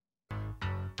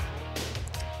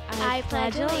I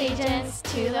pledge allegiance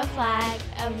to the flag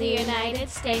of the United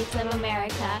States of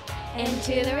America and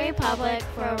to the republic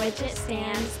for which it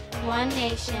stands, one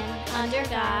nation, under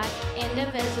God,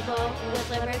 indivisible, with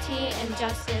liberty and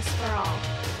justice for all.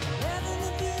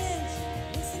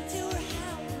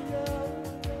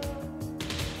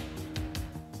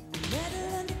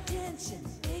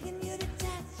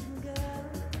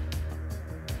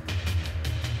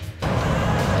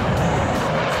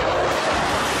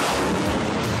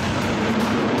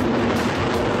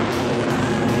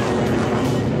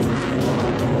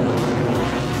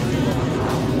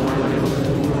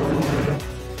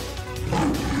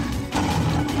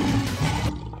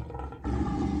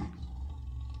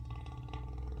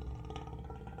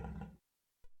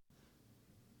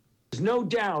 There's no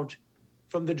doubt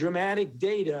from the dramatic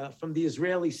data from the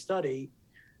Israeli study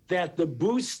that the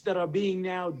boosts that are being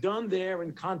now done there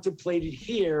and contemplated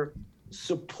here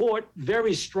support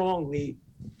very strongly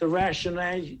the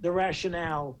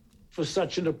rationale for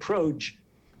such an approach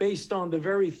based on the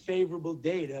very favorable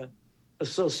data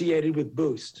associated with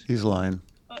boost. He's lying.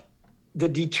 The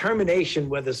determination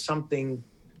whether something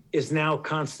is now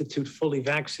constitute fully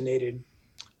vaccinated,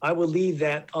 I will leave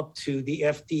that up to the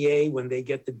FDA when they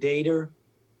get the data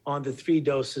on the 3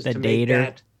 doses to make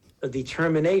that a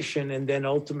determination and then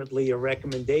ultimately a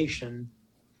recommendation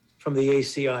from the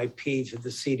ACIP to the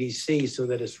CDC so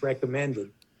that it's recommended.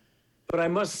 But I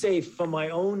must say, from my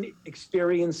own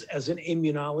experience as an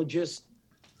immunologist,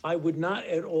 I would not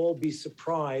at all be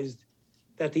surprised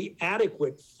that the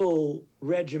adequate full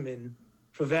regimen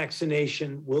for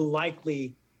vaccination will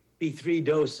likely be 3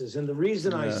 doses. And the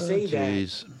reason I say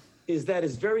that is that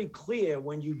it's very clear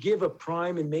when you give a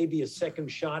prime and maybe a second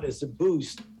shot as a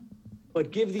boost, but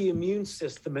give the immune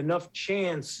system enough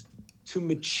chance to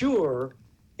mature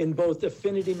in both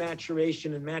affinity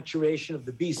maturation and maturation of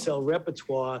the B cell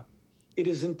repertoire, it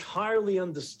is entirely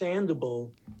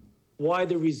understandable why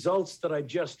the results that I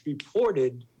just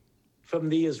reported from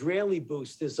the Israeli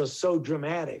boosters are so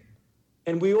dramatic.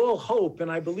 And we all hope,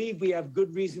 and I believe we have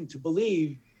good reason to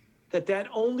believe, that that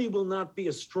only will not be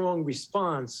a strong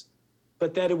response,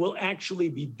 but that it will actually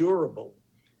be durable.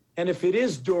 And if it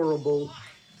is durable,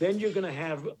 then you're going to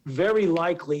have very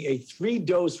likely a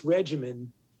 3-dose regimen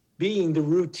being the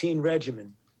routine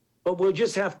regimen. But we'll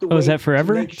just have to wait. Oh, is that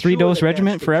forever? 3-dose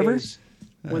regimen forever?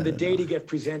 When the data get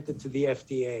presented to the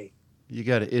FDA. You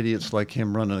got idiots like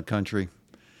him running the country.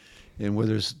 And where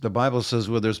the Bible says,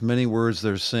 where there's many words,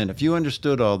 there's sin. If you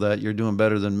understood all that, you're doing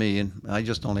better than me. And I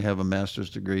just only have a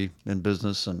master's degree in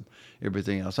business and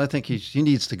everything else. I think he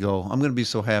needs to go. I'm going to be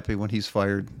so happy when he's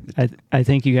fired. I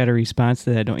think you got a response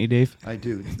to that, don't you, Dave? I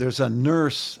do. There's a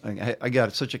nurse. I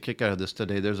got such a kick out of this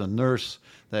today. There's a nurse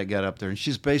that got up there, and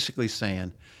she's basically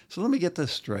saying, so let me get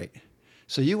this straight.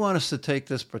 So you want us to take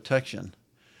this protection.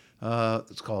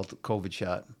 It's called the COVID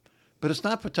shot. But it's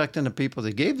not protecting the people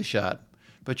that gave the shot.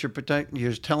 But you're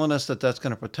telling us that that's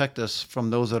going to protect us from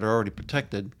those that are already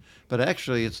protected. But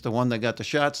actually, it's the one that got the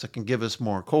shots that can give us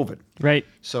more COVID. Right.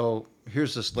 So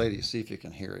here's this lady. See if you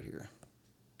can hear it here.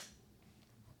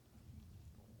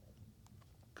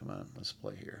 Come on, let's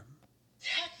play here.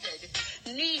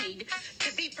 Need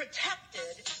to be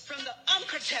protected from the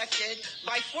unprotected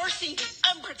by forcing the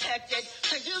unprotected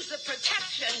to use the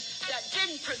protection that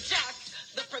didn't protect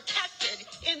the protected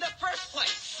in the first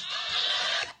place.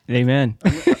 Amen.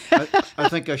 I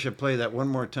think I should play that one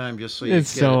more time just so you get it. It's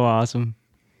so awesome.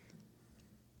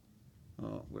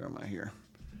 Oh, where am I here?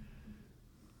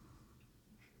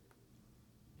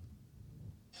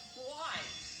 Why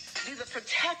do the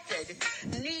protected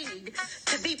need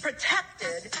to be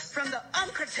protected from the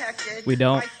unprotected We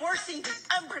don't. by forcing the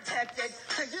unprotected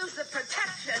to use the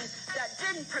protection that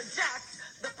didn't protect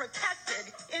the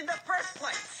protected in the first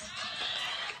place?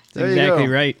 There exactly you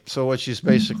go. Right. So what she's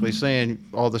basically saying,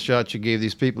 all the shots you gave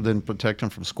these people didn't protect them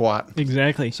from squat.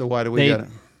 Exactly. So why do we get it?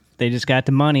 They just got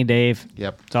the money, Dave.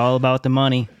 Yep. It's all about the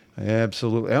money.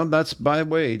 Absolutely. And that's, by the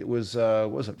way, it was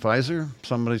it Pfizer?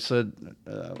 Somebody said,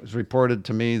 it was reported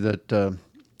to me that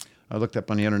I looked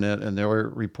up on the internet, and they were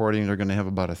reporting they're going to have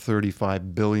about a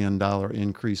 $35 billion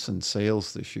increase in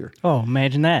sales this year. Oh,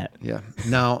 imagine that. Yeah.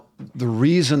 Now, the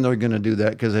reason they're going to do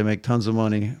that, because they make tons of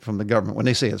money from the government. When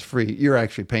they say it's free, you're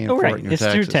actually paying for it in your it's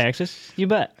taxes. through taxes. You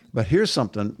bet. But here's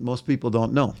something most people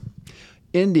don't know.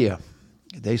 India.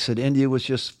 They said India was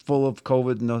just full of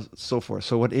COVID and so forth.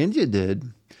 So what India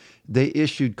did, they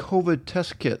issued COVID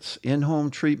test kits, in-home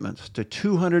treatments to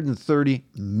 230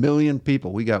 million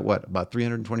people. We got what, about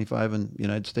 325 in the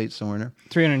United States, somewhere in there?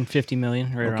 350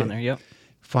 million, right around there, yep.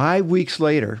 5 weeks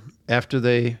later, after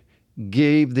they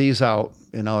gave these out,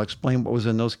 and I'll explain what was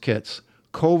in those kits,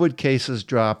 COVID cases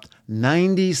dropped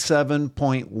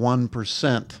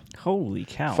 97.1%. Holy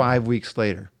cow. 5 weeks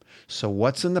later. So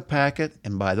what's in the packet?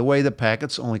 And by the way, the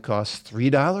packets only cost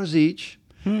 $3 each,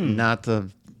 not the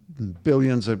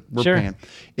billions that we're paying.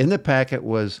 In the packet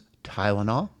was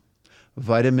Tylenol,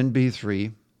 vitamin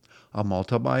B3, a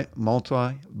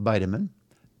multivitamin,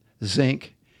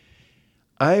 zinc,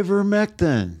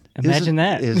 ivermectin. Imagine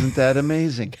that. Isn't that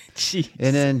amazing? Jeez.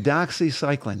 And then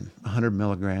doxycycline, 100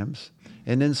 milligrams,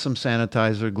 and then some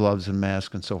sanitizer, gloves, and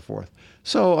masks, and so forth.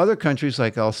 So other countries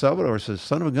like El Salvador says,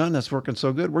 son of a gun, that's working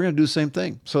so good, we're going to do the same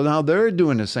thing. So now they're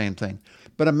doing the same thing.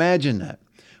 But imagine that.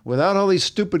 Without all these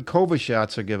stupid COVID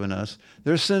shots they're giving us,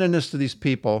 they're sending this to these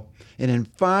people. And in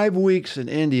 5 weeks in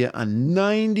India, a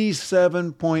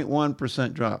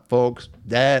 97.1% drop. Folks,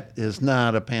 that is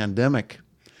not a pandemic.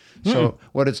 So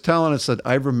what it's telling us that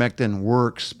ivermectin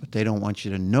works, but they don't want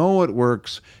you to know it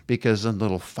works because then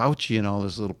little Fauci and all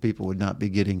those little people would not be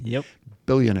getting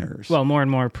billionaires. Well, more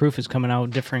and more proof is coming out of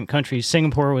different countries.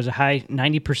 Singapore was a high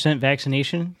 90%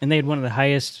 vaccination, and they had one of the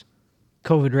highest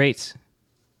COVID rates,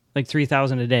 like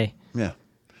 3,000 a day. Yeah.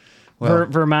 Well,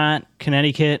 Vermont,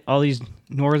 Connecticut, all these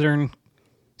northern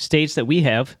states that we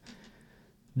have,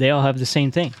 they all have the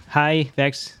same thing. High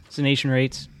vaccination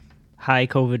rates, high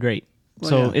COVID rate.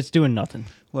 So it's doing nothing.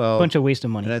 Well, bunch of waste of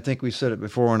money. And I think we said it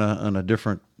before on a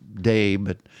different day,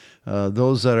 but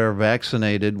those that are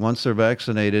vaccinated, once they're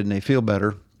vaccinated and they feel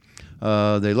better,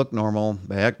 they look normal,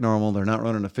 they act normal, they're not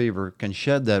running a fever, can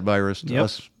shed that virus to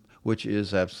us, which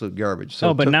is absolute garbage.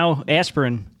 So but now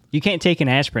aspirin, you can't take an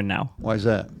aspirin now. Why is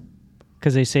that?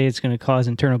 Because they say it's going to cause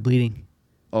internal bleeding.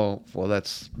 Oh, well,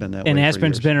 that's been that way and for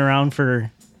aspirin's years. been around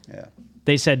for,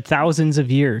 they said, thousands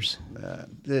of years.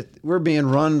 We're being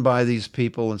run by these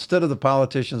people. Instead of the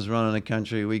politicians running the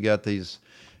country, we got these,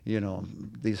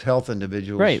 these health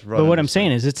individuals. Right. But what I'm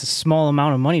saying is it's a small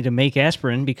amount of money to make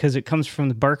aspirin because it comes from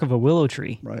the bark of a willow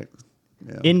tree. Right.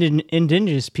 Yeah.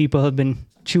 Indigenous people have been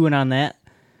chewing on that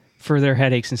for their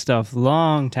headaches and stuff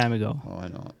long time ago. Oh, I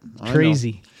know.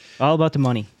 Crazy. All about the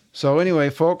money. So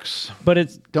anyway, folks, but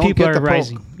people are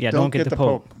rising. Poke. Yeah, don't get the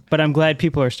poke. But I'm glad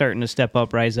people are starting to step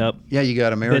up, rise up. Yeah, you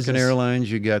got American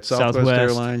Airlines, you got Southwest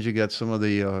Airlines, you got some of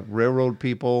the railroad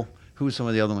people. Who's some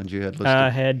of the other ones you had listed? I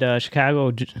had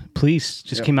Chicago Police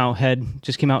came out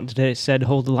today, said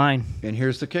hold the line. And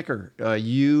here's the kicker: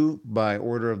 you, by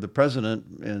order of the president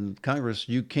and Congress,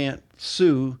 you can't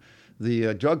sue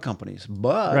the drug companies,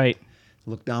 but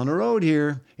look down the road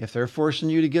here. If they're forcing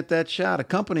you to get that shot, a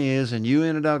company is, and you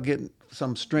ended up getting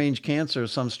some strange cancer,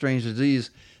 some strange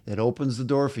disease, it opens the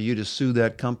door for you to sue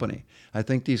that company. I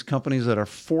think these companies that are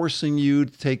forcing you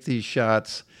to take these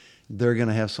shots, they're going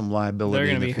to have some liability. They're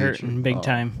going to be hurting big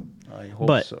time. I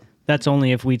hope so. That's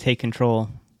only if we take control.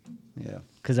 Yeah.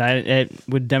 Because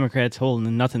with Democrats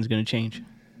holding, nothing's going to change.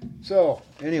 So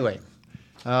anyway,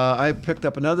 I picked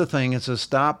up another thing. It says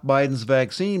stop Biden's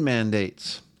vaccine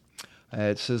mandates.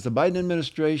 It says the Biden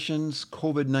administration's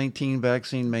COVID-19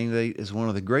 vaccine mandate is one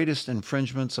of the greatest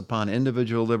infringements upon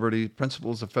individual liberty,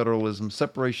 principles of federalism,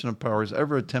 separation of powers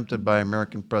ever attempted by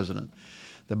American president.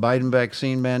 The Biden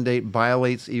vaccine mandate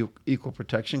violates Equal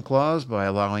Protection Clause by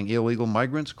allowing illegal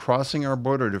migrants crossing our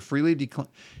border to freely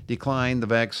decline the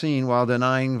vaccine while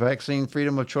denying vaccine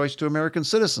freedom of choice to American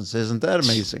citizens. Isn't that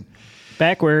amazing?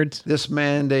 Backwards. This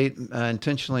mandate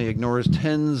intentionally ignores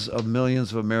tens of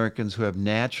millions of Americans who have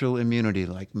natural immunity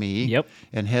like me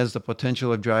and has the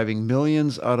potential of driving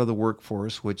millions out of the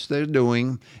workforce, which they're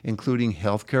doing, including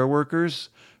healthcare workers,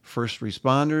 first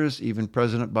responders. Even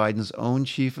President Biden's own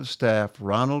chief of staff,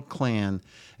 Ronald Klan,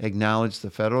 acknowledged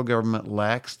the federal government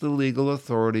lacks the legal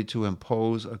authority to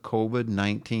impose a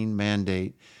COVID-19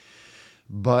 mandate,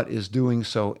 but is doing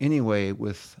so anyway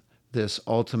with this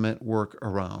ultimate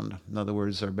workaround. In other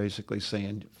words, they're basically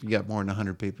saying, if you got more than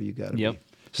 100 people, you got to be.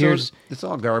 So it's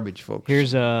all garbage, folks.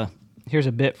 Here's a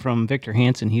bit from Victor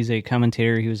Hansen. He's a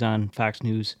commentator. He was on Fox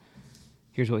News.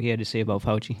 Here's what he had to say about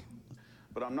Fauci.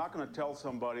 But I'm not going to tell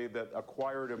somebody that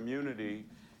acquired immunity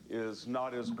is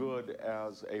not as good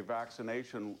as a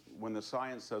vaccination when the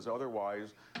science says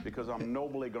otherwise, because I'm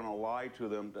nobly going to lie to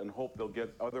them and hope they'll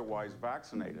get otherwise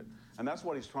vaccinated. And that's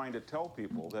what he's trying to tell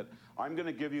people, that I'm going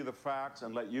to give you the facts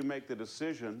and let you make the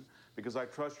decision because I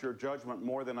trust your judgment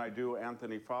more than I do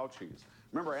Anthony Fauci's.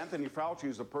 Remember, Anthony Fauci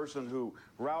is a person who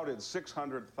routed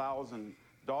 $600,000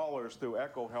 through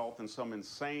EcoHealth and some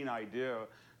insane idea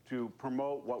to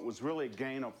promote what was really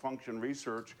gain-of-function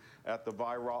research at the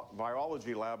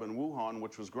virology lab in Wuhan,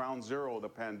 which was ground zero of the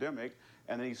pandemic,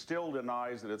 and he still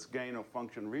denies that it's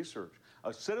gain-of-function research.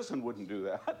 A citizen wouldn't do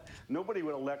that. Nobody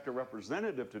would elect a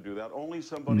representative to do that. Only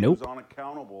somebody who's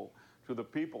unaccountable to the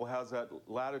people has that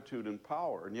latitude and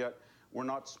power, and yet we're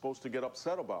not supposed to get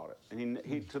upset about it. And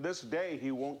he to this day,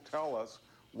 he won't tell us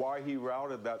why he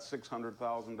routed that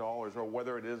 $600,000 or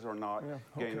whether it is or not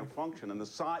gain of function. And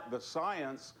the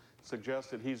science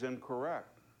suggests that he's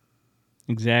incorrect.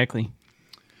 Exactly.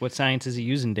 What science is he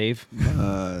using, Dave?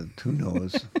 Who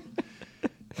knows?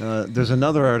 There's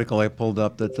another article I pulled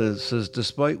up that says,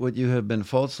 despite what you have been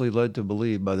falsely led to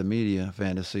believe by the media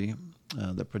fantasy,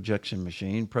 the projection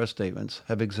machine, press statements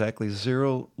have exactly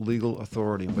zero legal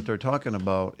authority. What they're talking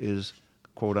about is,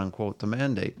 quote unquote, the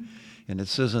mandate. And it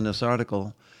says in this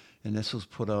article, and this was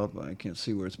put out, I can't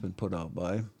see where it's been put out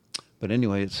by, but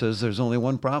anyway, it says there's only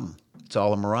one problem. It's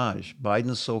all a mirage.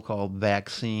 Biden's so-called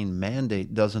vaccine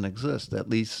mandate doesn't exist, at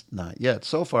least not yet.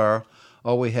 So far,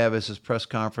 all we have is his press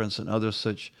conference and other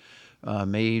such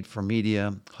made for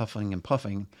media huffing and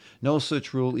puffing. No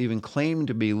such rule, even claimed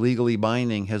to be legally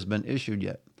binding, has been issued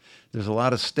yet. There's a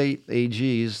lot of state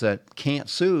AGs that can't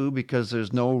sue because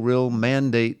there's no real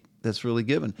mandate that's really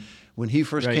given. When he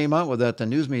first came out with that, the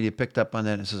news media picked up on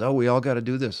that and says, oh, we all got to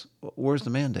do this. Where's the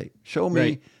mandate? Show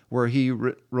me where he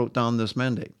wrote down this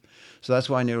mandate. So that's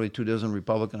why nearly 24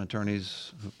 Republican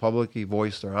attorneys publicly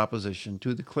voiced their opposition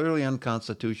to the clearly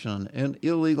unconstitutional and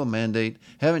illegal mandate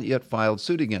haven't yet filed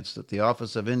suit against it. The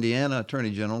Office of Indiana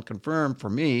Attorney General confirmed for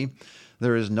me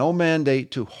there is no mandate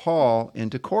to haul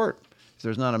into court. If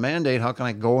there's not a mandate, how can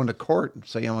I go into court and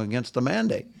say I'm against the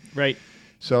mandate? Right.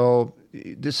 So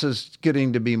this is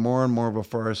getting to be more and more of a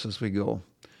farce as we go.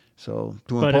 So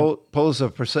to impose a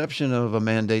perception of a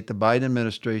mandate, the Biden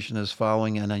administration is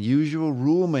following an unusual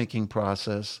rulemaking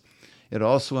process it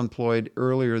also employed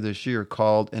earlier this year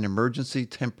called an Emergency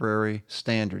Temporary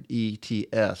Standard,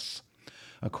 ETS.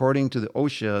 According to the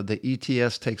OSHA, the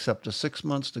ETS takes up to 6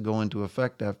 months to go into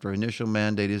effect after initial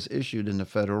mandate is issued in the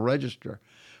Federal Register,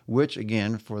 which,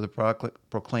 again, for the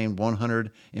proclaimed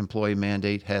 100-employee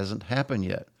mandate hasn't happened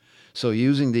yet. So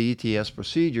using the ETS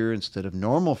procedure instead of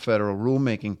normal federal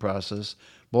rulemaking process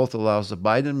both allows the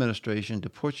Biden administration to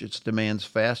push its demands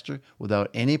faster without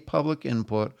any public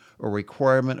input or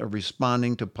requirement of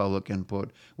responding to public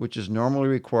input, which is normally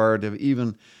required of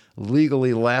even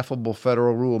legally laughable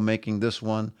federal rulemaking this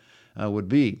one would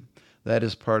be. That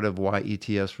is part of why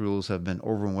ETS rules have been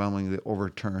overwhelmingly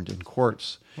overturned in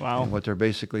courts. Wow. And what they're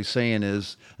basically saying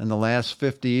is, in the last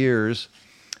 50 years,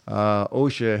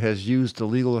 OSHA has used the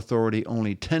legal authority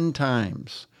only 10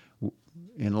 times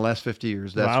in the last 50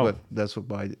 years. That's what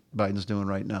Biden's doing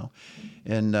right now.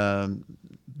 And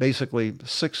basically,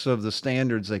 6 of the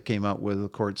standards they came out with, the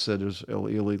court said is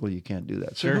illegal. You can't do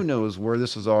that. So who knows where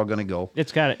this is all going to go?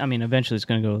 Eventually it's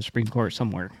going to go to the Supreme Court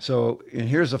somewhere. So, and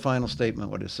here's the final statement,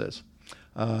 what it says.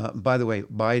 By the way,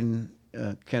 Biden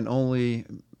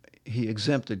he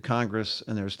exempted Congress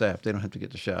and their staff. They don't have to get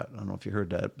the shot. I don't know if you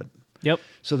heard that, but. Yep.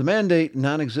 So the mandate,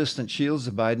 non-existent, shields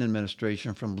the Biden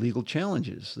administration from legal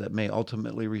challenges that may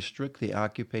ultimately restrict the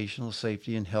Occupational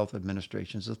Safety and Health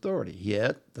Administration's authority.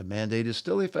 Yet, the mandate is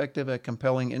still effective at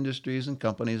compelling industries and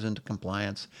companies into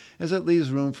compliance, as it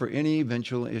leaves room for any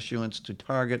eventual issuance to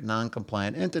target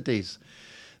non-compliant entities.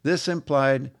 This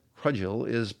implied cudgel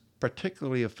is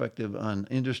particularly effective on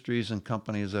industries and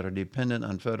companies that are dependent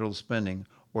on federal spending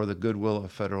or the goodwill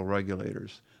of federal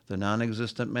regulators. The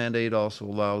non-existent mandate also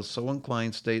allows so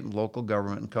inclined state and local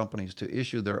government and companies to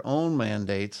issue their own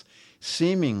mandates,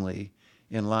 seemingly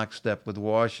in lockstep with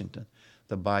Washington.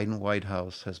 The Biden White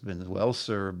House has been well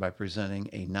served by presenting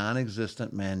a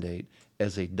non-existent mandate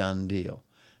as a done deal.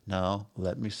 Now,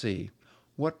 let me see.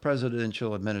 What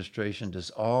presidential administration does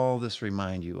all this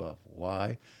remind you of?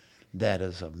 Why? That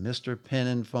is of Mr. Pen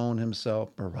and Phone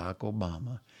himself, Barack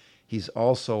Obama. He's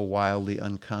also wildly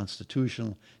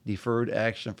unconstitutional. Deferred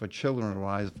action for children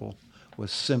arrival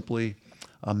was simply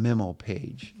a memo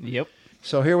page. Yep.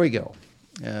 So here we go.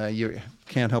 You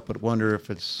can't help but wonder if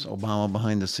it's Obama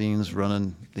behind the scenes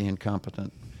running the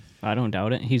incompetent. I don't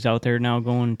doubt it. He's out there now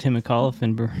going Tim McAuliffe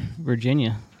in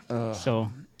Virginia.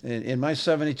 In my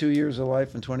 72 years of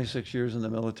life and 26 years in the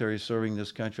military serving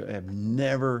this country, I have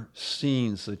never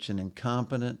seen such an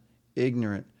incompetent,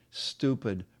 ignorant,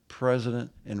 stupid president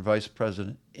and vice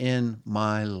president in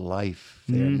my life.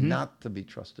 They're not to be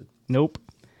trusted. Nope.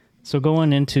 So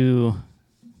going into,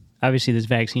 obviously this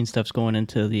vaccine stuff's going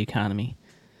into the economy.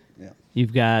 Yeah.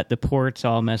 You've got the ports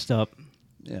all messed up.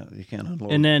 Yeah, you can't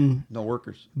unload. And then no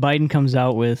workers. Biden comes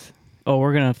out with,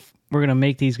 we're gonna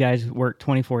make these guys work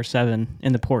 24/7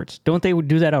 in the ports. Don't they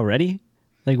do that already?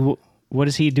 Like, what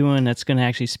is he doing that's gonna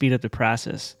actually speed up the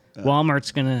process?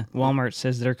 Walmart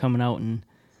says they're coming out and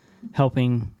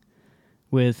helping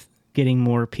with getting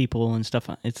more people and stuff.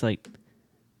 It's like,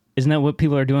 Isn't that what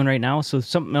people are doing right now? So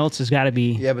something else has got to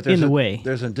be in the way.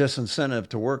 There's a disincentive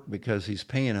to work because he's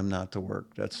paying him not to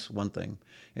work. That's one thing.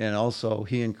 And also,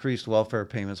 he increased welfare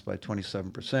payments by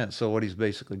 27%. So what he's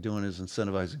basically doing is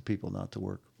incentivizing people not to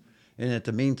work. And at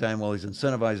the meantime, while he's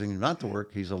incentivizing them not to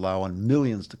work, he's allowing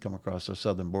millions to come across our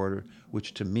southern border,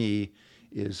 which to me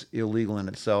is illegal in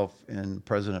itself. And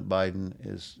President Biden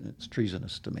it's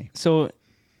treasonous to me. So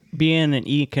being an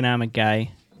economic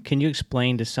guy, can you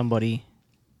explain to somebody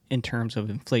in terms of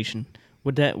inflation,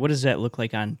 what does that look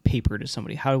like on paper to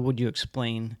somebody? How would you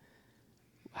explain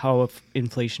how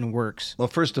inflation works? Well,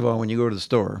 first of all, when you go to the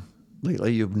store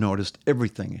lately, you've noticed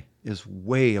everything is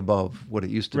way above what it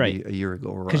used to be a year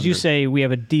ago. Because you say we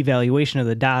have a devaluation of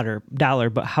the dollar,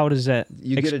 but how does that?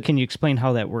 Can you explain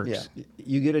how that works? Yeah,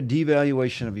 you get a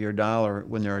devaluation of your dollar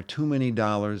when there are too many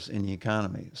dollars in the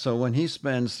economy. So when he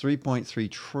spends $3.3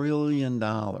 trillion,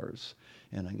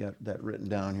 and I got that written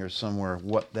down here somewhere,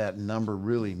 what that number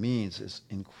really means is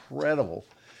incredible.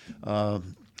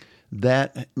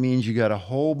 That means you got a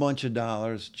whole bunch of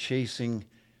dollars chasing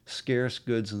scarce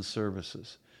goods and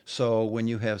services. So when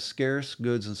you have scarce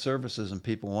goods and services and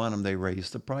people want them, they raise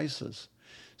the prices.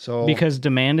 So because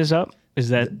demand is up? Is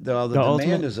that the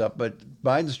demand is up, but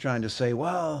Biden's trying to say,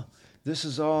 well, this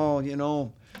is all,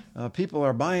 people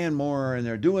are buying more and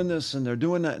they're doing this and they're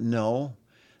doing that. No,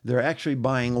 they're actually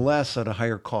buying less at a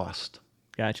higher cost.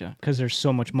 Gotcha. Because there's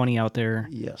so much money out there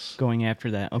going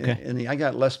after that. Okay. And I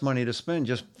got less money to spend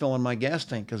just filling my gas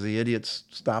tank because the idiots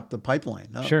stopped the pipeline.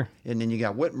 Sure. And then you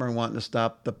got Whitmer wanting to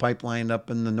stop the pipeline up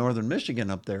in the northern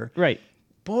Michigan up there. Right.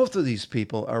 Both of these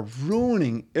people are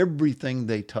ruining everything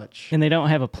they touch. And they don't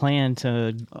have a plan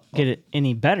to get it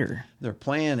any better. Their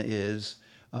plan is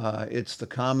it's the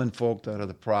common folk that are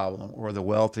the problem, or the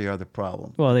wealthy are the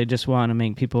problem. Well, they just want to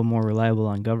make people more reliable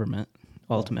on government,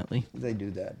 ultimately. Well, they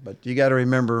do that. But you got to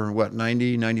remember,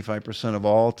 95% of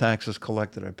all taxes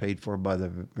collected are paid for by the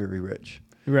very rich.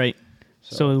 Right.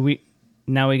 So we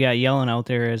got Yellen out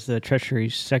there as the Treasury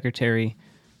Secretary.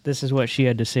 This is what she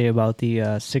had to say about the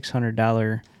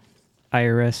 $600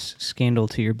 IRS scandal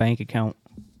to your bank account.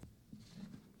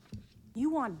 You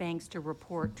want banks to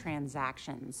report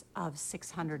transactions of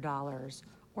 $600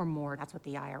 or more. That's what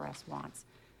the IRS wants.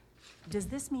 Does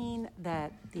this mean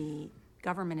that the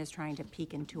government is trying to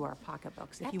peek into our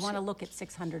pocketbooks? If you want to look at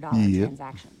 $600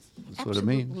 transactions. That's what it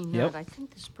means. Absolutely not. I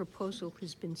think this proposal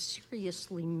has been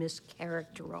seriously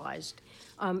mischaracterized.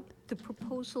 The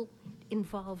proposal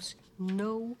involves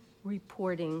no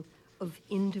reporting of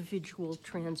individual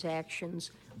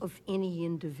transactions of any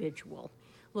individual.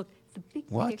 Look, the big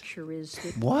picture is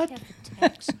that we have a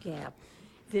tax gap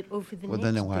that over the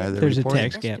next decade there's a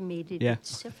tax gap. Estimated at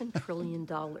 $7 trillion,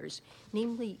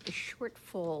 namely a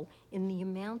shortfall in the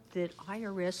amount that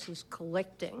IRS is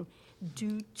collecting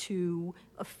due to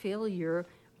a failure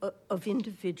of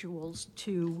individuals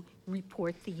to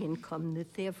report the income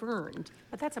that they've earned.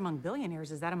 But that's among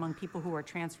billionaires. Is that among people who are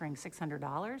transferring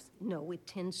 $600? No, it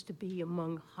tends to be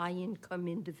among high-income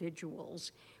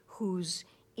individuals whose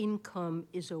income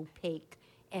is opaque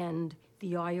and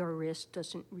the IRS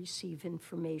doesn't receive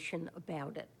information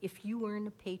about it. If you earn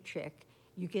a paycheck,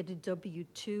 you get a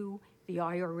W-2, the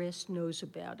IRS knows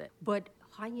about it. But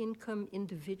high-income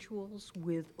individuals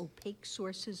with opaque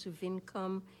sources of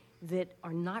income that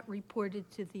are not reported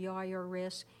to the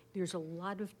IRS, there's a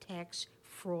lot of tax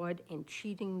fraud and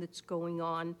cheating that's going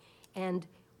on, and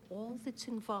all that's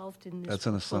involved in this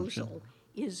proposal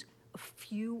is a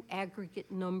few aggregate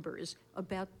numbers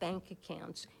about bank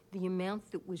accounts, the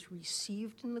amount that was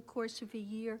received in the course of a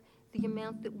year, the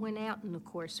amount that went out in the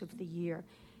course of the year.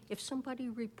 If somebody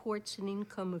reports an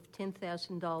income of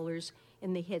 $10,000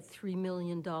 and they had $3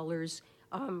 million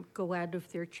go out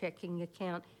of their checking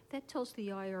account, that tells the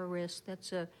IRS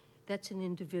that's an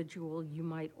individual you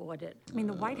might audit. I mean,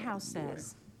 the White House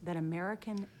says that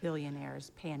American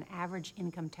billionaires pay an average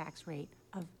income tax rate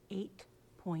of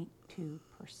 8.2%.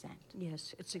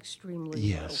 Yes, it's extremely low.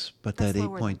 Yes, but that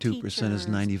 8.2% is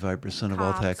 95% of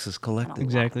all taxes collected.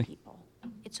 Exactly.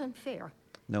 It's unfair.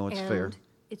 No, it's fair. And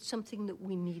it's something that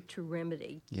we need to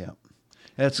remedy. Yeah.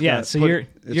 So you're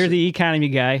the economy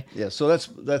guy. Yeah, so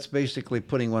that's basically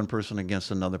putting one person against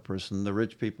another person. The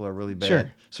rich people are really bad,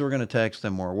 Sure. So we're going to tax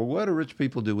them more. Well, what do rich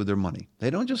people do with their money? They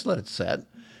don't just let it sit.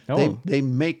 No. They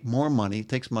make more money. It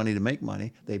takes money to make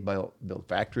money. They build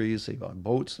factories. They buy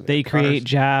boats. They create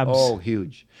jobs. Oh,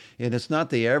 huge. And it's not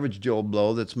the average Joe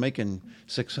Blow that's making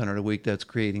 $600 a week that's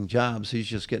creating jobs. He's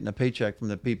just getting a paycheck from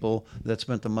the people that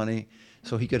spent the money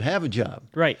so he could have a job.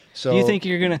 Right. So do you think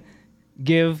you're going to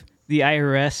give the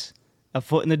IRS a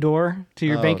foot in the door to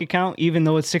your bank account, even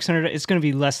though it's 600. It's going to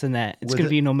be less than that. It's going to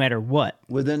be no matter what.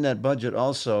 Within that budget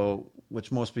also,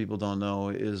 which most people don't know,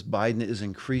 is Biden is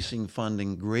increasing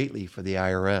funding greatly for the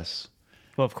IRS.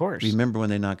 Well, of course. Remember when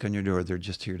they knock on your door, they're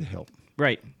just here to help.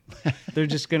 Right. They're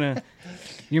just going to...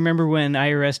 You remember when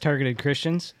IRS targeted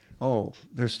Christians? Oh,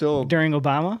 they're still... During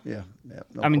Obama? Yeah.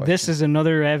 No I mean, question. this is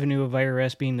another avenue of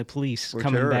IRS being the police We're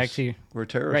coming terrorists. back to you. We're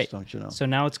terrorists, Right. don't you know? So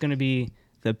now it's going to be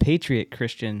the patriot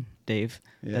Christian, Dave,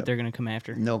 Yep. that they're going to come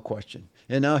after. No question.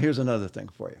 And now here's another thing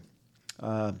for you.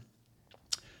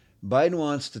 Biden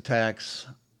wants to tax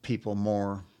people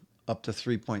more, up to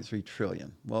 $3.3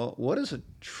 trillion. Well, what is $1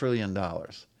 trillion? 1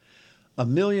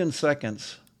 million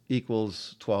seconds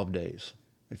equals 12 days.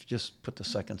 If you just put the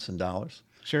seconds in dollars.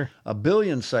 Sure. 1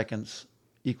 billion seconds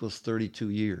equals 32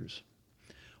 years.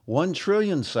 1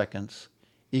 trillion seconds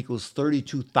equals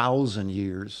 32,000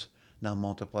 years. Now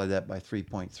multiply that by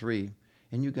 3.3,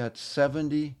 and you got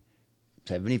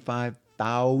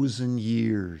 75,000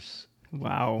 years.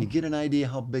 Wow. You get an idea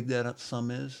how big that sum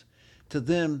is? To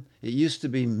them, it used to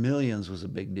be millions was a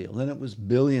big deal. Then it was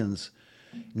billions.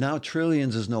 Now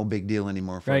trillions is no big deal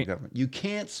anymore for our Right. government. You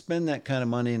can't spend that kind of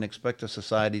money and expect a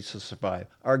society to survive.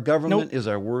 Our government is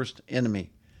our worst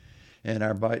enemy. And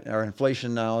our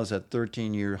inflation now is at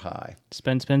 13-year high.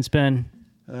 Spend, spend, spend.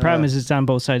 Problem is it's on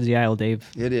both sides of the aisle, Dave.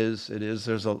 It is.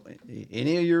 There's I've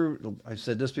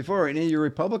said this before, any of your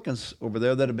Republicans over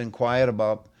there that have been quiet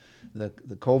about the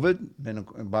COVID, been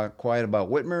quiet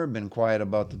about Whitmer, been quiet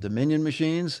about the Dominion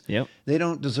machines, Yep. they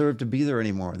don't deserve to be there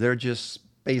anymore. They're just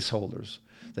space holders.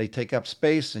 They take up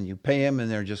space and you pay them and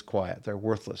they're just quiet. They're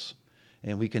worthless.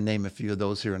 And we can name a few of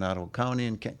those here in Ottawa County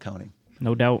and Kent County.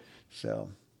 No doubt. So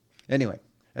anyway,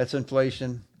 that's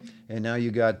inflation. And now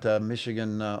you got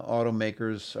Michigan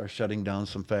automakers are shutting down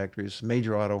some factories.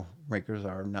 Major automakers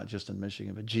are not just in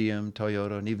Michigan, but GM,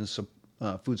 Toyota, and even some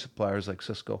food suppliers like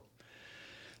Cisco.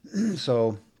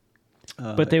 So,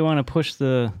 But they want to push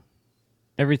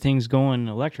everything's going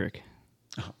electric.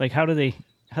 Like how do they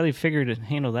figure to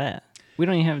handle that? We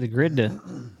don't even have the grid to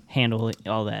handle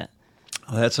all that.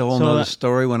 that's a whole nother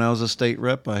story. When I was a state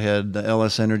rep, I had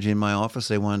LS Energy in my office.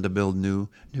 They wanted to build new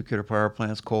nuclear power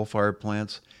plants, coal-fired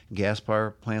plants, gas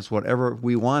power plants, whatever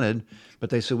we wanted. But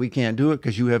they said, we can't do it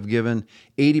because you have given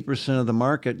 80% of the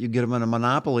market, you give them a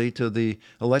monopoly to the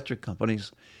electric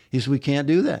companies. He said, we can't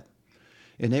do that.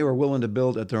 And they were willing to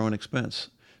build at their own expense.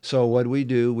 So what we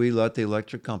do, we let the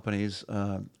electric companies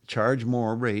charge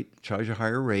a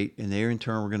higher rate, and they in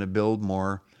turn were going to build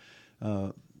more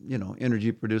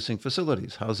energy producing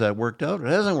facilities. How's that worked out? It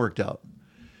hasn't worked out.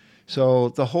 So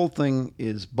the whole thing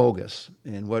is bogus.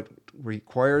 And what's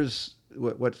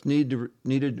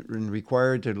needed and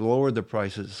required to lower the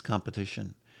prices is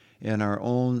competition. And our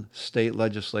own state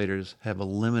legislators have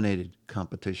eliminated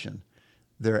competition.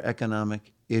 They're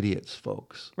economic idiots,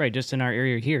 folks. Right, just in our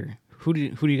area here. Who do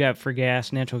you got for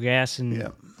gas, natural gas,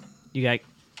 and you got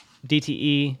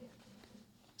DTE,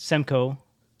 Semco.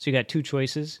 So you got two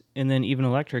choices, and then even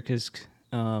electric is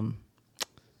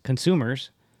consumers.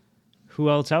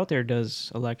 Who else out there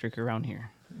does electric around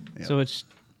here? Yeah. So it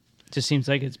just seems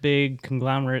like it's big,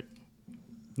 conglomerate,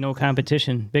 no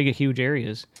competition, big, huge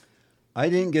areas. I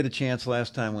didn't get a chance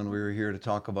last time when we were here to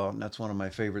talk about, and that's one of my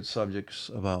favorite subjects,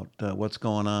 about what's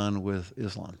going on with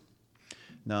Islam.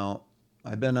 Now,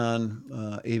 I've been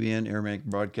on ABN, Aramaic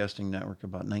Broadcasting Network,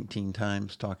 about 19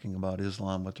 times talking about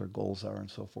Islam, what their goals are, and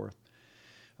so forth.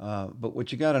 But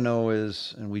what you got to know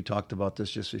is, and we talked about this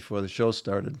just before the show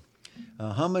started,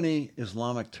 how many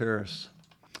Islamic terrorist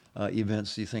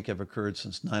events do you think have occurred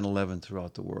since 9/11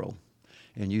 throughout the world?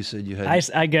 And you said you had...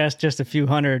 I guess just a few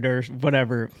hundred or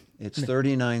whatever. It's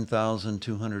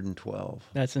 39,212.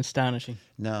 That's astonishing.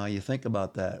 Now, you think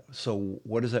about that. So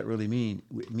what does that really mean?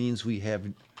 It means we have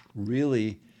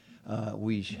really...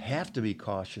 we have to be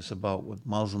cautious about what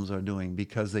Muslims are doing,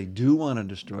 because they do want to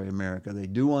destroy America. They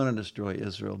do want to destroy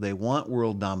Israel. They want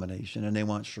world domination, and they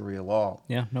want Sharia law.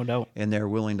 Yeah, no doubt. And they're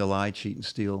willing to lie, cheat, and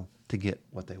steal to get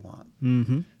what they want.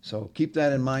 Mm-hmm. So keep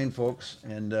that in mind, folks.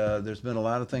 And there's been a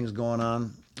lot of things going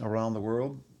on around the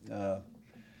world.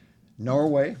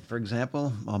 Norway, for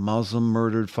example, a Muslim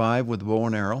murdered 5 with a bow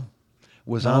and arrow,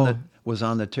 was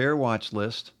on the terror watch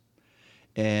list.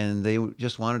 And they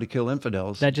just wanted to kill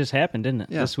infidels. That just happened, didn't it,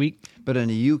 this week? But in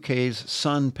the UK's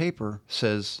Sun paper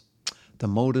says the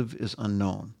motive is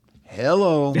unknown.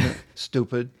 Hello,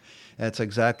 stupid. That's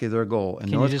exactly their goal. And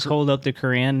Can you just hold up the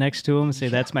Quran next to them and say,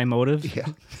 that's my motive? Yeah.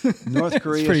 North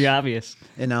Korea. It's pretty obvious.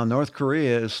 And now North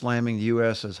Korea is slamming the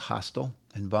U.S. as hostile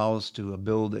and vows to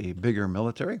build a bigger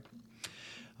military.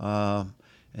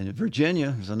 And in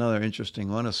Virginia, there's another interesting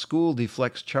one. A school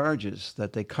deflects charges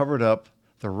that they covered up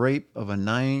the rape of a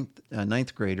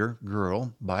ninth grader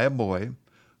girl by a boy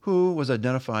who was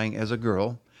identifying as a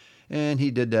girl, and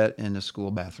he did that in the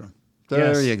school bathroom.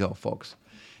 There Yes. you go, folks.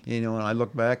 You know, when I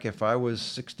look back, if I was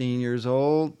 16 years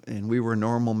old and we were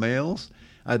normal males,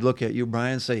 I'd look at you,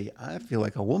 Brian, and say, I feel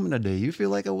like a woman today. You feel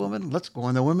like a woman? Let's go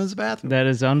in the women's bathroom. That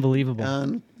is unbelievable.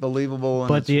 Unbelievable, and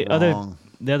But it's the wrong.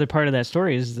 other part of that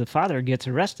story is the father gets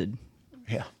arrested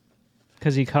Yeah.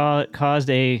 because he caused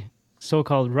a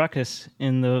so-called ruckus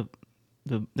in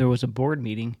there was a board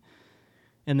meeting,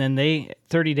 and then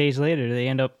 30 days later they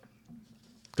end up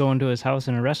going to his house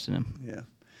and arresting him. Yeah.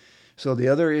 So the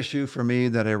other issue for me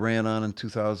that I ran on in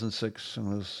 2006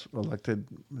 and was elected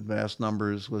with vast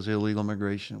numbers was illegal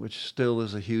immigration, which still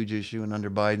is a huge issue. And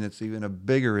under Biden, it's even a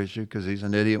bigger issue because he's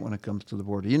an idiot when it comes to the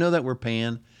border. You know that we're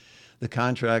paying the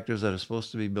contractors that are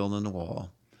supposed to be building the wall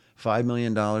 $5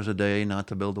 million a day not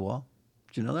to build the wall?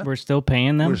 Do you know that? We're still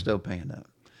paying them? We're still paying that.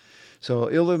 So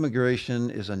illegal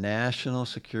immigration is a national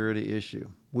security issue.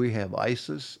 We have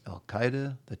ISIS,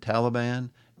 Al-Qaeda, the Taliban,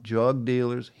 drug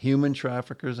dealers, human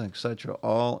traffickers, etc.,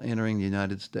 all entering the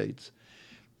United States.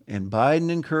 And Biden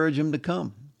encouraged them to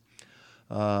come.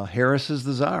 Harris is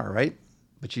the czar, right?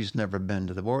 But she's never been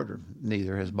to the border.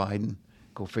 Neither has Biden.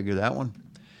 Go figure that one.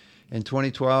 In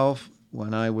 2012,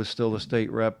 when I was still a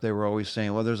state rep, they were always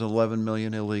saying, well, there's 11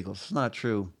 million illegals. It's not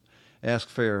true. Ask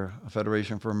FAIR,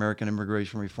 Federation for American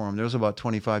Immigration Reform. There's about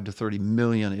 25 to 30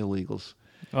 million illegals.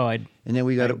 And then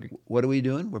we got what are we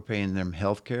doing? We're paying them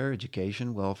health care,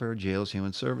 education, welfare, jails,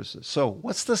 human services. So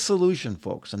what's the solution,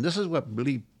 folks? And this is what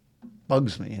really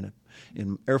bugs me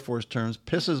in Air Force terms,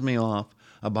 pisses me off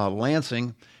about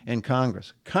Lansing and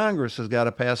Congress. Congress has got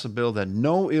to pass a bill that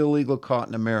no illegal caught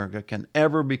in America can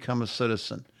ever become a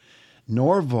citizen,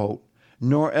 nor vote,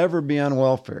 nor ever be on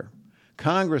welfare.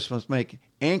 Congress must make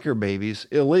anchor babies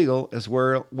illegal as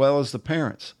well as the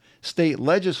parents. State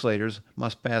legislators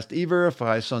must pass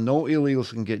E-Verify so no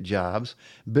illegals can get jobs,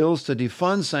 bills to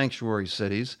defund sanctuary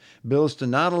cities, bills to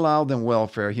not allow them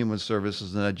welfare, human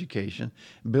services, and education,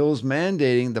 bills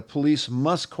mandating the police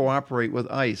must cooperate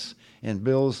with ICE, and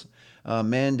bills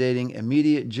mandating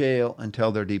immediate jail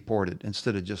until they're deported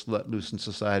instead of just let loose in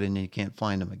society and you can't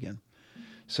find them again.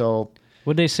 So,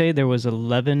 would they say there was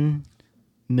 11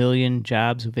 million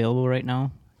jobs available right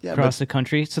now across the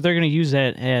country? So they're going to use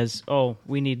that as,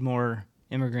 we need more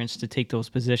immigrants to take those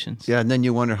positions. Yeah, and then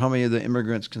you wonder how many of the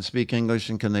immigrants can speak English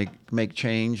and can they make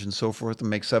change and so forth and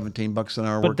make $17 an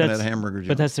hour working at a hamburger joint.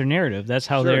 But that's their narrative. That's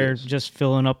how they're just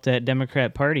filling up that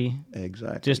Democrat Party.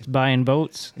 Exactly. Just buying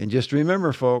votes. And just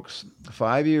remember, folks,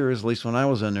 5 years, at least when I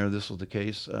was in there, this was the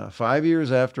case, 5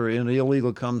 years after an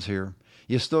illegal comes here,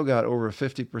 you still got over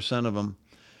 50% of them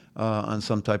on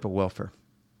some type of welfare.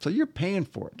 So you're paying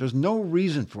for it. There's no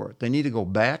reason for it. They need to go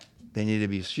back. They need to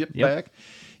be shipped back.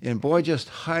 And boy, just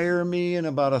hire me and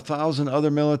about 1,000 other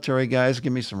military guys.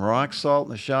 Give me some rock salt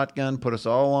and a shotgun. Put us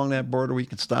all along that border. We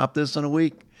can stop this in a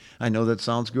week. I know that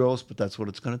sounds gross, but that's what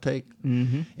it's going to take.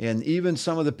 Mm-hmm. And even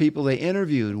some of the people they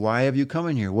interviewed, why have you come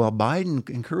in here? Well, Biden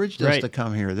encouraged us to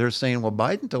come here. They're saying, well,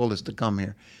 Biden told us to come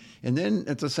here. And then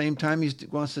at the same time, he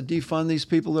wants to defund these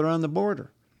people that are on the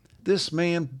border. This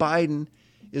man, Biden,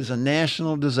 is a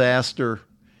national disaster.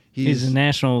 He's a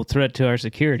national threat to our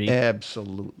security.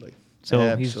 Absolutely. So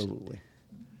absolutely.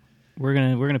 We're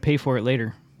gonna pay for it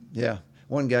later. Yeah.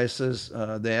 One guy says,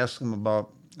 they asked him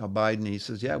about Biden. He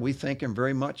says, yeah, we thank him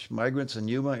very much. Migrants in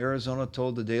Yuma, Arizona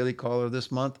told the Daily Caller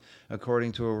this month,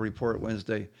 according to a report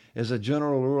Wednesday. As a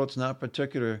general rule, it's not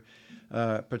particularly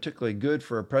good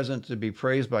for a president to be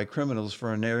praised by criminals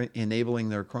for enabling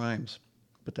their crimes.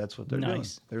 But that's what they're doing.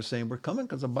 They're saying we're coming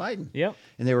because of Biden. Yep.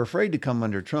 And they were afraid to come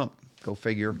under Trump. Go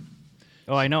figure.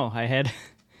 Oh, I know. I had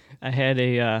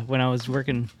a when I was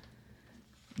working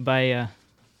by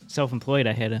self-employed,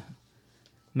 I had a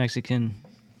Mexican,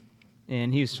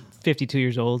 and he was 52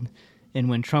 years old. And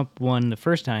when Trump won the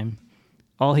first time,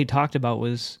 all he talked about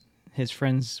was his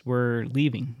friends were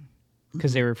leaving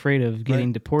because they were afraid of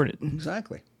getting deported.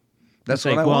 Exactly. That's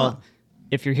what I want.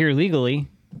 If you're here legally,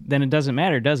 then it doesn't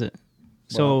matter, does it?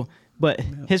 So, but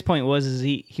his point was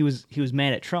he was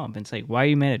mad at Trump. And it's like, why are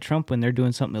you mad at Trump when they're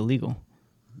doing something illegal?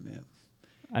 Yeah.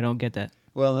 I don't get that.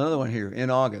 Well, another one here. In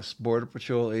August, Border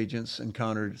Patrol agents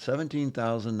encountered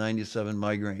 17,097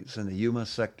 migrants in the Yuma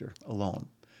sector alone.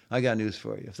 I got news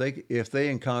for you. If they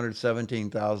encountered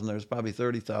 17,000, there's probably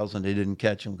 30,000 they didn't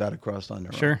catch and got across on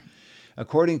their own. Sure.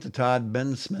 According to Todd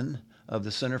Bensman of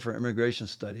the Center for Immigration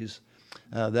Studies,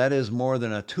 That is more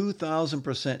than a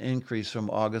 2,000% increase from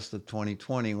August of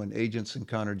 2020 when agents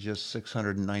encountered just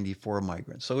 694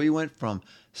 migrants. So we went from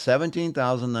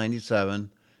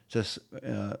 17,097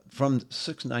 from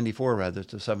 694 rather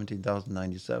to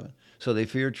 17,097. So they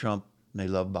fear Trump and they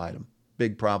love Biden.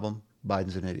 Big problem.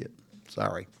 Biden's an idiot.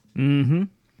 Sorry. Mm-hmm.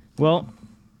 Well,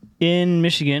 in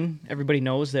Michigan, everybody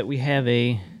knows that we have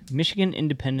a Michigan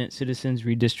Independent Citizens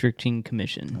Redistricting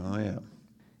Commission. Oh, yeah.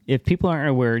 If people aren't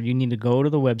aware, you need to go to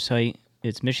the website.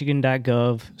 It's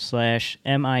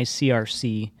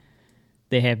michigan.gov/MICRC.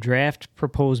 They have draft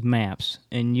proposed maps,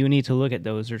 and you need to look at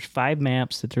those. There's 5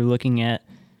 maps that they're looking at.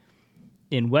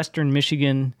 In western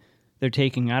Michigan, they're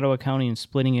taking Ottawa County and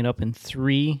splitting it up in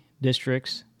 3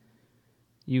 districts.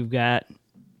 You've got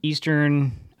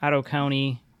eastern Ottawa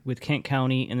County with Kent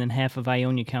County, and then half of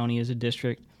Ionia County as a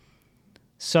district.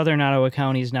 Southern Ottawa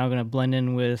County is now going to blend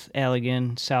in with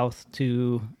Allegan, south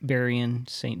to Berrien,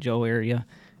 St. Joe area.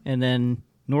 And then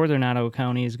northern Ottawa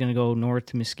County is going to go north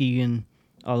to Muskegon,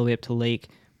 all the way up to Lake.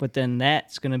 But then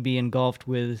that's going to be engulfed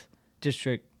with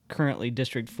currently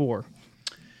District 4.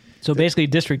 So basically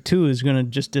District 2 is going to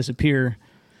just disappear.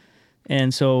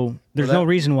 And so there's no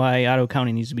reason why Ottawa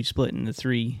County needs to be split into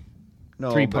three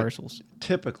parcels.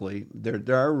 Typically,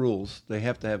 there are rules. They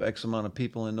have to have X amount of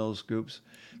people in those groups.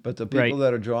 But the people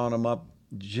that are drawing them up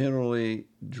generally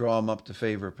draw them up to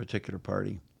favor a particular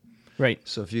party. Right.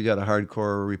 So if you got a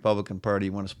hardcore Republican Party,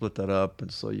 you want to split that up.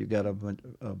 And so you got a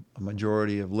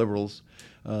majority of liberals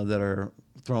that are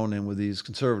thrown in with these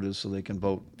conservatives so they can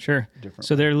vote differently.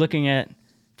 So they're looking at,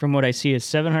 from what I see, is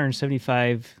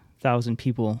 775,000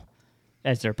 people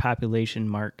as their population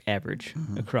mark average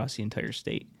across the entire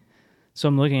state. So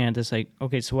I'm looking at this like,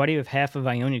 okay, so why do you have half of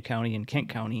Ionia County and Kent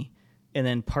County and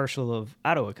then partial of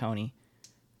Ottawa County?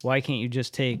 Why can't you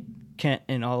just take Kent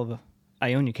and all of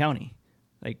Ionia County?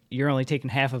 Like, you're only taking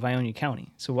half of Ionia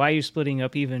County. So why are you splitting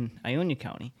up even Ionia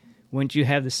County? Wouldn't you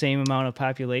have the same amount of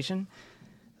population?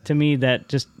 To me, that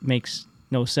just makes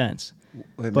no sense.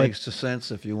 It makes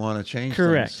sense if you want to change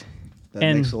correct. things.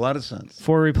 That makes a lot of sense.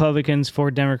 4 Republicans,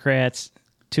 4 Democrats,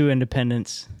 2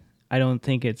 independents. I don't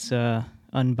think it's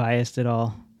unbiased at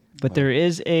all. But there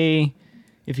is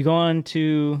if you go on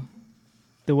to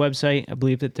the website, I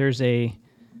believe that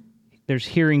there's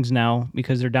hearings now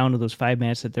because they're down to those 5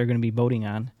 maps that they're going to be voting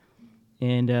on.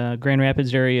 And Grand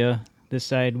Rapids area, this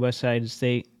side, west side of the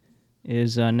state,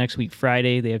 is next week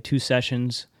Friday. They have 2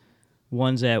 sessions.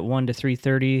 One's at 1 to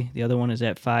 3:30. The other one is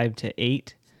at 5 to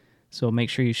 8. So make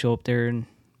sure you show up there and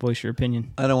voice your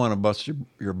opinion. I don't want to bust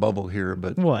your bubble here,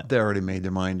 but they already made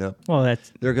their mind up. Well,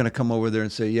 they're going to come over there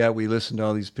and say, yeah, we listened to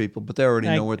all these people, but they already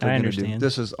know what they're going to do.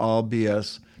 This is all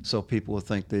BS, so people will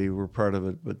think they were part of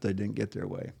it, but they didn't get their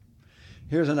way.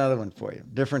 Here's another one for you.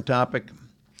 Different topic.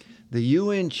 The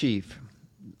UN chief,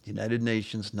 United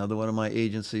Nations, another one of my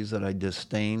agencies that I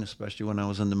disdain, especially when I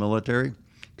was in the military,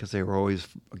 because they were always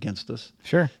against us.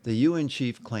 Sure. The UN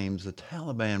chief claims the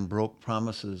Taliban broke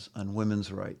promises on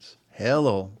women's rights.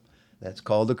 Hello. That's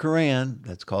called the Quran.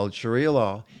 That's called Sharia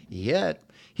law. Yet,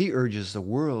 he urges the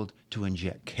world to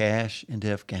inject cash into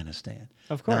Afghanistan.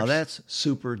 Of course. Now, that's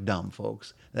super dumb,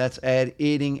 folks. That's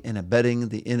aiding and abetting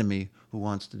the enemy who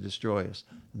wants to destroy us.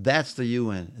 That's the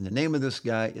UN. And the name of this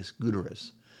guy is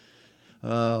Guterres.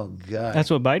 Oh, God. That's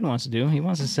what Biden wants to do. He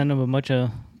wants to send them a bunch of...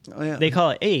 Oh, yeah. They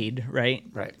call it aid, right?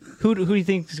 Right. Who do you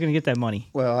think is going to get that money?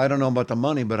 Well, I don't know about the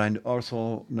money, but I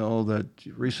also know that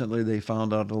recently they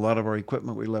found out a lot of our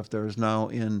equipment we left there is now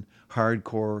in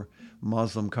hardcore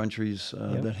Muslim countries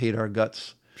that hate our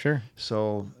guts. Sure.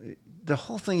 So the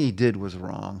whole thing he did was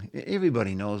wrong.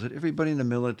 Everybody knows it. Everybody in the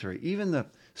military. Even the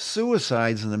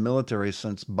suicides in the military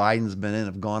since Biden's been in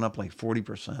have gone up like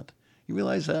 40%. You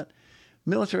realize that?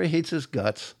 Military hates his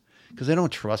guts because they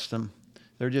don't trust him.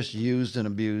 They're just used and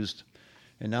abused.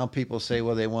 And now people say,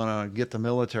 well, they want to get the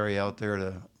military out there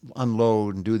to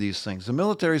unload and do these things. The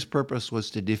military's purpose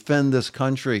was to defend this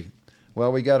country.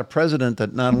 Well, we got a president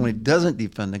that not only doesn't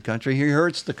defend the country, he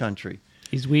hurts the country.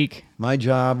 He's weak. My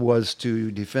job was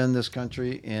to defend this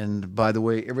country. And by the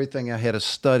way, everything I had to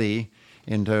study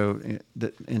and to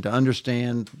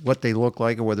understand what they look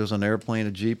like, or whether it was an airplane,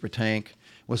 a Jeep, or tank,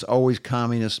 was always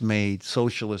communist made,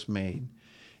 socialist made.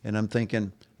 And I'm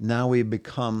thinking, now we've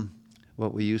become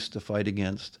what we used to fight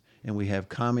against. And we have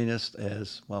communists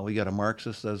as, well, we got a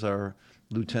Marxist as our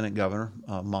lieutenant governor,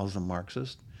 Muslim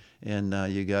Marxist. And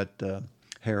you got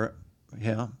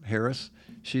Harris.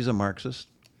 She's a Marxist.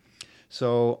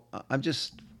 So I'm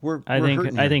just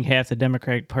I think half the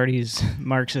Democratic Party is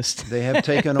Marxist. They have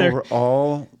taken over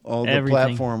all the everything.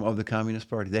 platform of the Communist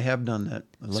Party. They have done that,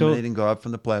 eliminating God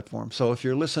from the platform. So if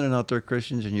you're listening out there,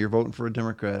 Christians, and you're voting for a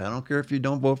Democrat, I don't care if you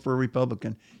don't vote for a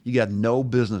Republican, you got no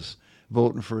business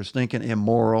voting for a stinking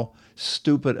immoral,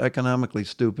 stupid, economically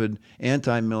stupid,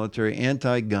 anti-military,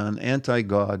 anti-gun,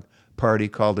 anti-God party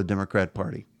called the Democrat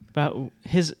Party. But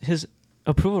his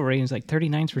approval rating is like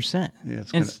 39%. Yeah,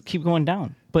 it's keep going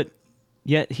down. But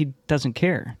yet he doesn't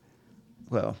care.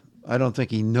 Well, I don't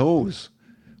think he knows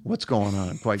what's going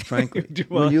on, quite frankly.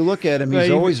 When you look at him,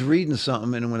 he's always reading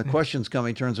something, and when a question's come,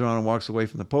 he turns around and walks away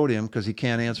from the podium because he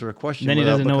can't answer a question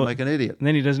without looking like an idiot. And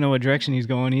then he doesn't know what direction he's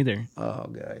going either. Oh,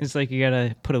 guys. It's like you got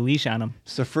to put a leash on him.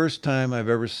 It's the first time I've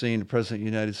ever seen the President of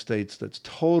the United States that's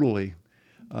totally...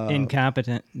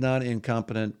 incompetent. Not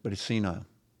incompetent, but he's senile.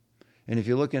 And if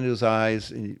you look into his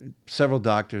eyes, several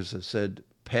doctors have said,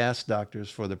 past doctors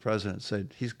for the president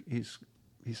said, he's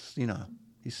senile.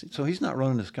 So he's not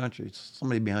running this country. It's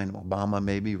somebody behind him. Obama,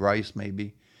 maybe. Rice,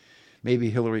 maybe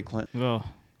Hillary Clinton. Well,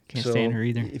 can't stand her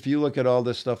either. If you look at all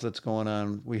this stuff that's going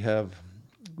on, we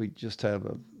just have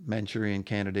a Manchurian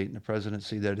candidate in the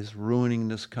presidency that is ruining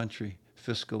this country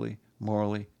fiscally,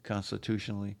 morally,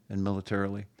 constitutionally, and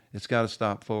militarily. It's got to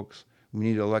stop, folks. We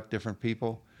need to elect different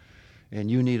people,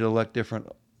 and you need to elect different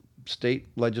state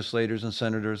legislators and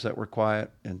senators that were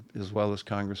quiet, and as well as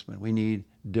congressmen. We need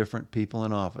different people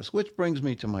in office, which brings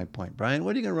me to my point. Brian,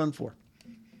 what are you going to run for?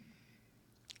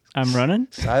 I'm running?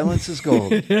 Silence is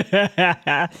gold.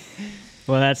 Well,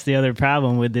 that's the other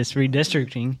problem with this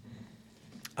redistricting.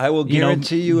 I will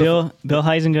guarantee you... Bill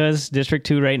Huizenga's District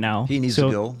 2 right now. He needs to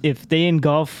go. If they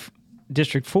engulf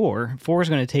District 4, 4 is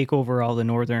going to take over all the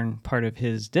northern part of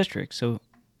his district, so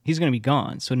he's going to be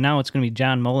gone. So now it's going to be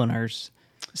John Molinar's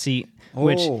seat,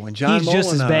 which he's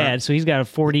just as bad. So he's got a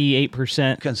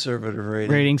 48% conservative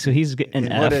rating. So he's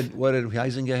an F. What did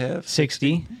Huizenga have?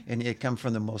 60. And it come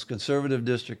from the most conservative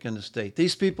district in the state.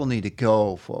 These people need to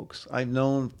go, folks. I've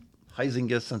known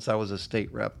Huizenga since I was a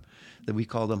state rep. That we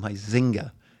called him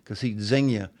Huizenga because he'd zing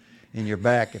you in your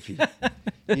back if you.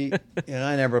 And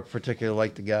I never particularly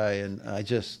liked the guy, and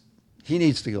he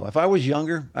needs to go. If I was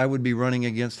younger, I would be running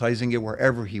against Huizenga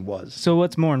wherever he was. So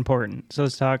what's more important? So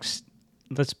let's talk.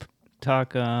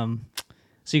 So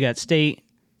you got state,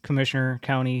 commissioner,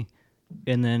 county,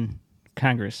 and then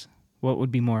Congress. What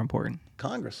would be more important?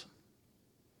 Congress.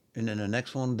 And then the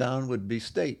next one down would be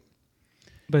state.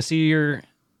 But see, your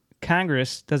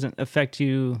Congress doesn't affect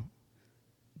you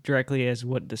directly as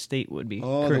what the state would be.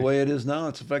 Oh, correct? The way it is now,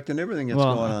 it's affecting everything that's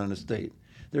going on in the state.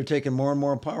 They're taking more and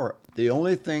more power. The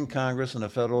only thing Congress and the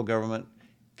federal government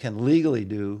can legally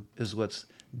do is what's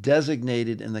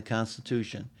designated in the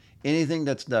Constitution. Anything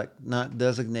that's not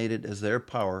designated as their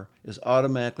power is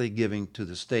automatically given to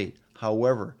the state.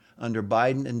 However, under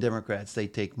Biden and Democrats, they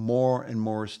take more and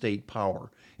more state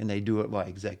power, and they do it by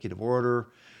executive order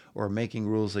or making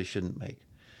rules they shouldn't make.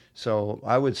 So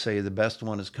I would say the best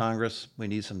one is Congress. We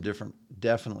need some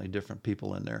definitely different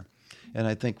people in there. And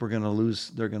I think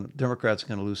Democrats are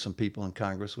going to lose some people in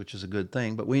Congress, which is a good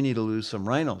thing, but we need to lose some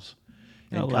rhinos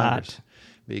in Congress.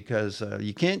 Because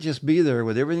you can't just be there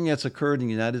with everything that's occurred in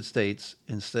the United States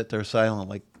and sit there silent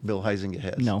like Bill Huizenga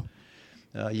has. No.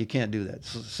 You can't do that.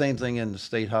 It's the same thing in the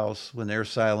State House when they're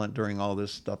silent during all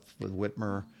this stuff with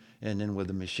Whitmer and then with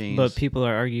the machines. But people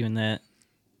are arguing that.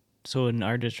 So in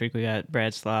our district, we got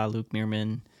Brad Slaw, Luke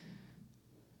Meerman.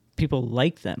 People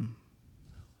like them.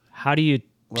 How do you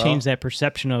change that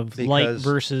perception of like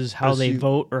versus how they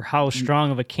vote or how strong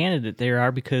of a candidate they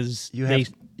are? Because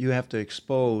you have to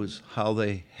expose how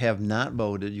they have not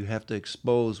voted. You have to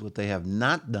expose what they have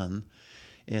not done.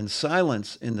 And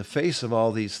silence in the face of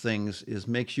all these things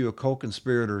makes you a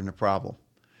co-conspirator in the problem.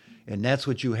 And that's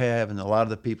what you have in a lot of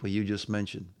the people you just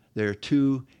mentioned. They're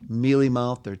too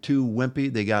mealy-mouthed. They're too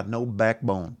wimpy. They got no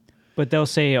backbone. But they'll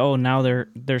say, "Oh, now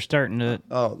they're starting to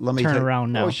turn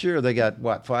around now." Oh, sure. They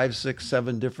got 5, 6,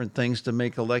 7 different things to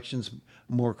make elections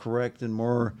more correct and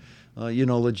more,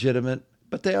 legitimate.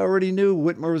 But they already knew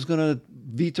Whitmer was going to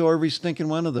veto every stinking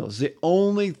one of those. The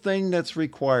only thing that's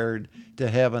required to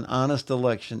have an honest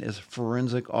election is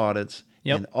forensic audits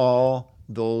in all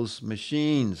those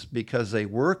machines, because they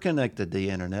were connected to the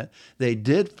internet. They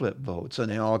did flip votes, and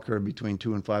they all occurred between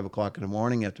 2 and 5 o'clock in the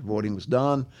morning after voting was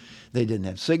done. They didn't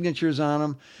have signatures on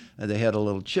them. They had a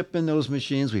little chip in those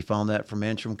machines. We found that from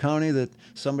Antrim County, that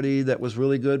somebody that was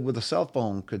really good with a cell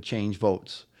phone could change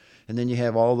votes. And then you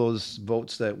have all those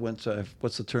votes that went to,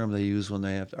 what's the term they use when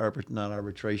they have not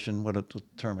arbitration, what a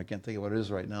term, I can't think of what it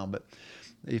is right now, but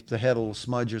if they had a little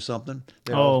smudge or something,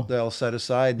 they all set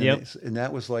aside. And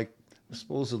that was like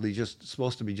supposedly just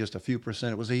supposed to be just a few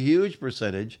percent. It was a huge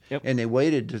percentage, Yep. and they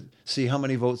waited to see how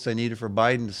many votes they needed for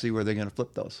Biden to see where they're going to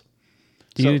flip those.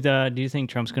 Do you think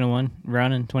Trump's going to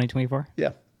run in 2024?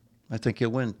 Yeah, I think he'll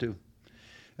win too.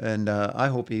 And I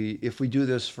hope if we do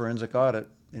this forensic audit,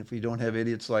 and if we don't have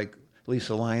idiots like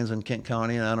Lisa Lyons in Kent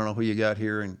County, and I don't know who you got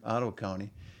here in Ottawa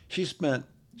County,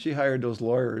 she hired those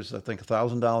lawyers, I think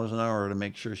 $1,000 an hour to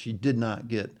make sure she did not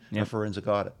get a forensic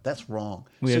audit. That's wrong.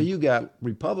 You got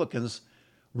Republicans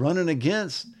running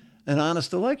against an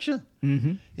honest election.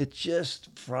 Mm-hmm. It just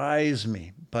fries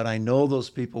me. But I know those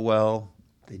people well.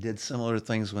 They did similar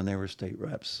things when they were state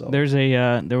reps. So there was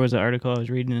an article I was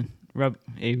reading.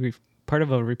 Part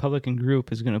of a Republican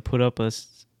group is going to put up a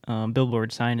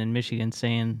billboard sign in Michigan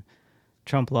saying,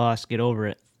 "Trump lost, get over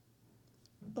it."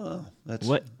 That's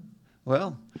what.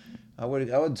 Well, I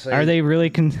would say. Are they really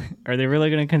going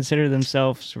to consider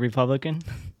themselves Republican?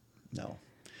 No.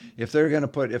 If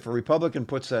a Republican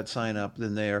puts that sign up,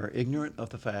 then they are ignorant of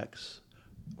the facts,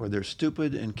 or they're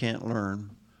stupid and can't learn,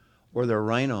 or they're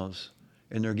rhinos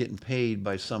and they're getting paid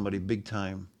by somebody big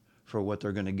time for what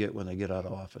they're going to get when they get out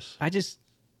of office.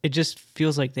 It just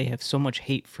feels like they have so much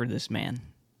hate for this man.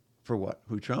 For what?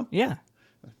 Who, Trump? Yeah.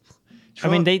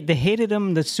 Trump, I mean, they hated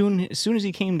him as soon as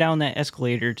he came down that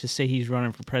escalator to say he's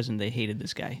running for president. They hated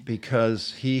this guy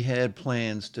because he had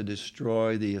plans to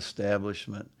destroy the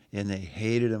establishment, and they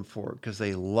hated him for it because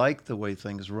they liked the way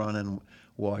things run in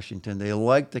Washington. They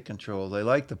liked the control. They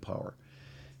liked the power,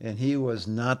 and he was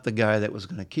not the guy that was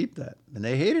going to keep that, and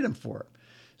they hated him for it.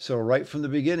 So right from the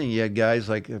beginning, you had guys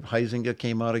like Huizenga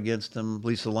came out against him,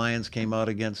 Lisa Lyons came out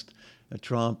against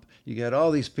Trump. You got all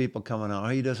these people coming out. Oh,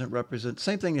 he doesn't represent.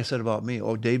 Same thing they said about me.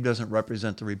 Oh, Dave doesn't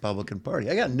represent the Republican Party.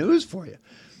 I got news for you.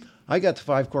 I got the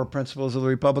 5 core principles of the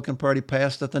Republican Party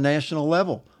passed at the national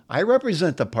level. I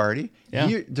represent the party.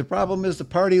 Yeah. The problem is the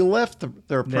party left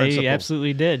their principles. They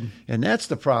absolutely did. And that's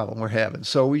the problem we're having.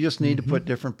 So we just need to put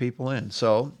different people in.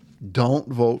 So don't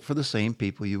vote for the same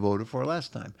people you voted for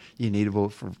last time. You need to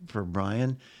vote for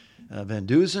Brian Van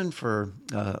Dusen for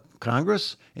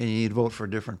Congress, and you need to vote for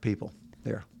different people.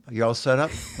 There. You all set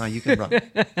up? Now you can run.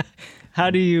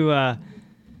 How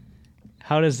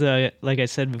does like I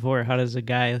said before, how does a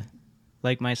guy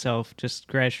like myself, just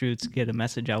grassroots, get a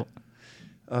message out?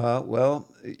 Well,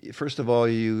 first of all,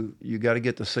 you got to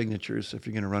get the signatures if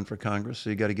you're going to run for Congress. So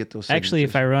you got to get those signatures. Actually,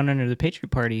 if I run under the Patriot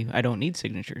Party, I don't need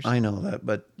signatures. I know that,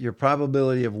 but your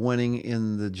probability of winning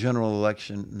in the general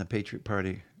election in the Patriot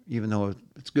Party, even though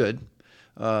it's good,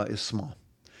 is small.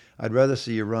 I'd rather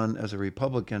see you run as a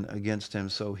Republican against him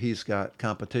so he's got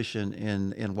competition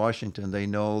in Washington. They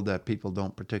know that people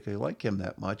don't particularly like him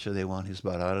that much, or they want his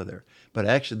butt out of there. But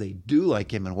actually, they do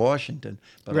like him in Washington.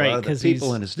 But a lot of the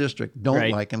people in his district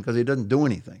don't like him because he doesn't do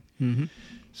anything. Mm-hmm.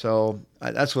 So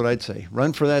that's what I'd say.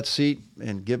 Run for that seat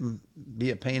and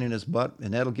be a pain in his butt,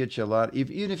 and that'll get you a lot.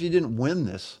 Even if you didn't win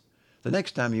this, the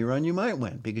next time you run, you might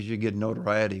win because you get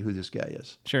notoriety who this guy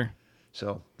is. Sure.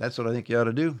 So that's what I think you ought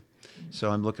to do.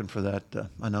 So I'm looking for that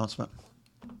announcement.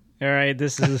 All right,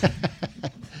 that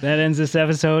ends this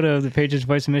episode of the Patriots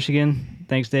Voice of Michigan.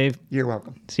 Thanks, Dave. You're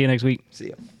welcome. See you next week. See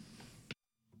ya.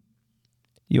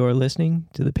 You're listening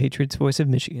to the Patriots Voice of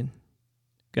Michigan.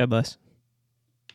 God bless.